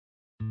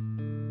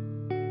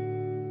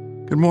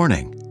Good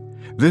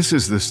morning. This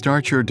is the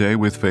Start Your Day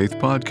with Faith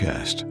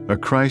podcast, a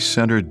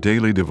Christ-centered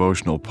daily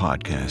devotional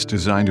podcast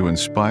designed to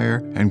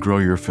inspire and grow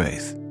your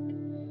faith.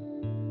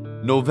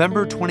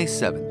 November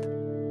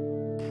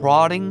 27th,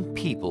 Prodding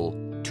People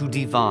to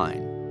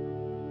Divine.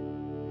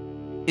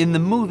 In the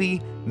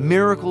movie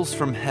Miracles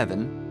from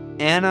Heaven,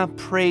 Anna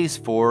prays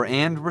for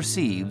and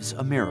receives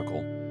a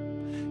miracle.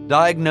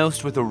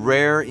 Diagnosed with a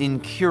rare,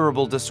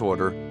 incurable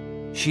disorder,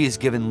 she is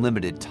given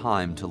limited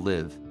time to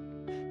live.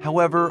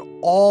 However,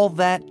 all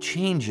that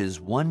changes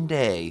one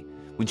day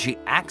when she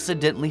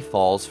accidentally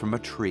falls from a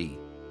tree.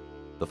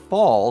 The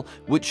fall,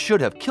 which should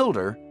have killed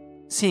her,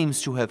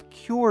 seems to have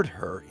cured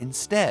her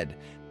instead,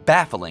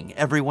 baffling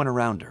everyone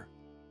around her.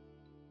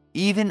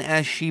 Even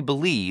as she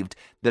believed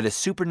that a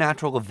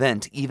supernatural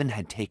event even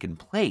had taken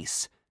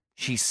place,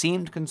 she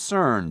seemed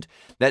concerned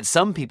that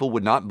some people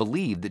would not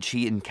believe that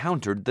she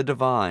encountered the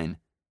divine.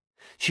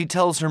 She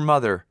tells her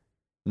mother,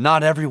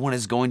 "Not everyone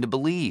is going to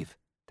believe.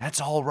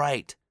 That's all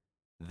right.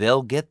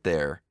 They'll get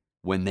there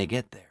when they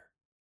get there."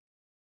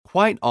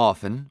 Quite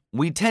often,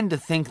 we tend to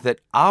think that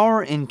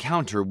our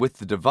encounter with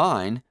the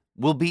divine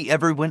will be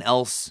everyone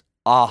else's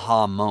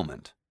aha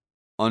moment.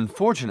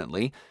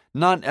 Unfortunately,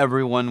 not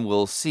everyone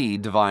will see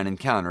divine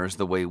encounters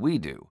the way we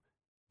do,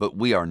 but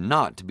we are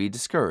not to be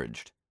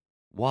discouraged.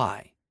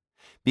 Why?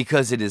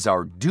 Because it is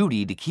our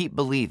duty to keep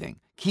believing,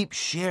 keep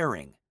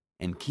sharing,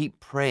 and keep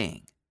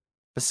praying.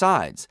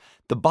 Besides,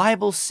 the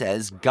Bible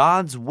says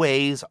God's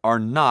ways are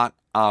not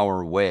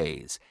our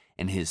ways,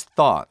 and His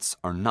thoughts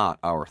are not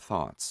our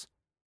thoughts.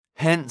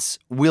 Hence,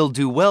 we'll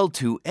do well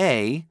to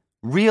A,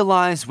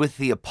 realize with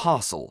the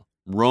apostle,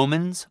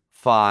 Romans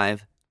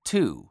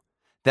 5:2,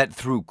 that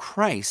through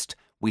Christ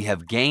we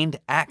have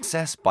gained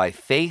access by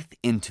faith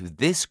into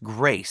this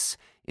grace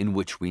in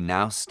which we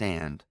now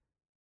stand.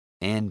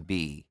 And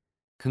B,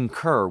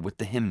 concur with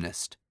the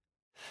hymnist.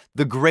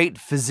 The great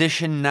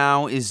physician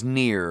now is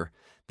near,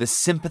 the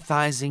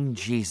sympathizing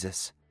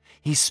Jesus.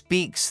 He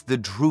speaks the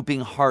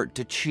drooping heart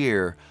to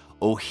cheer.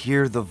 Oh,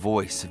 hear the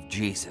voice of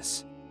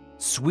Jesus.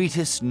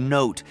 Sweetest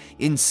note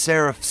in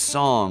seraph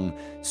song,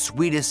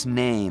 sweetest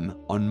name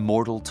on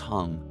mortal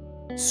tongue,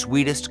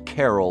 sweetest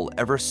carol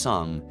ever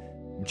sung,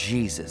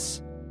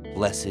 Jesus,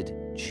 blessed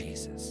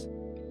Jesus.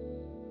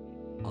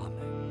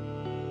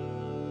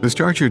 Amen. The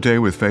Start Your Day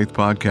with Faith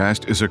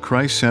podcast is a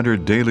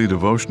Christ-centered daily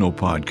devotional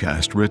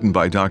podcast written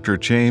by Dr.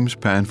 James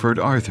Panford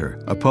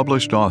Arthur, a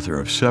published author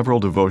of several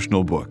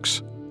devotional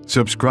books.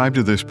 Subscribe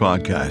to this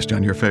podcast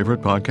on your favorite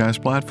podcast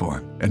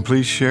platform, and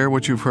please share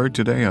what you've heard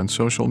today on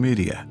social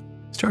media.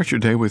 Start your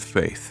day with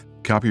faith.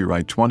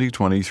 Copyright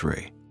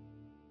 2023.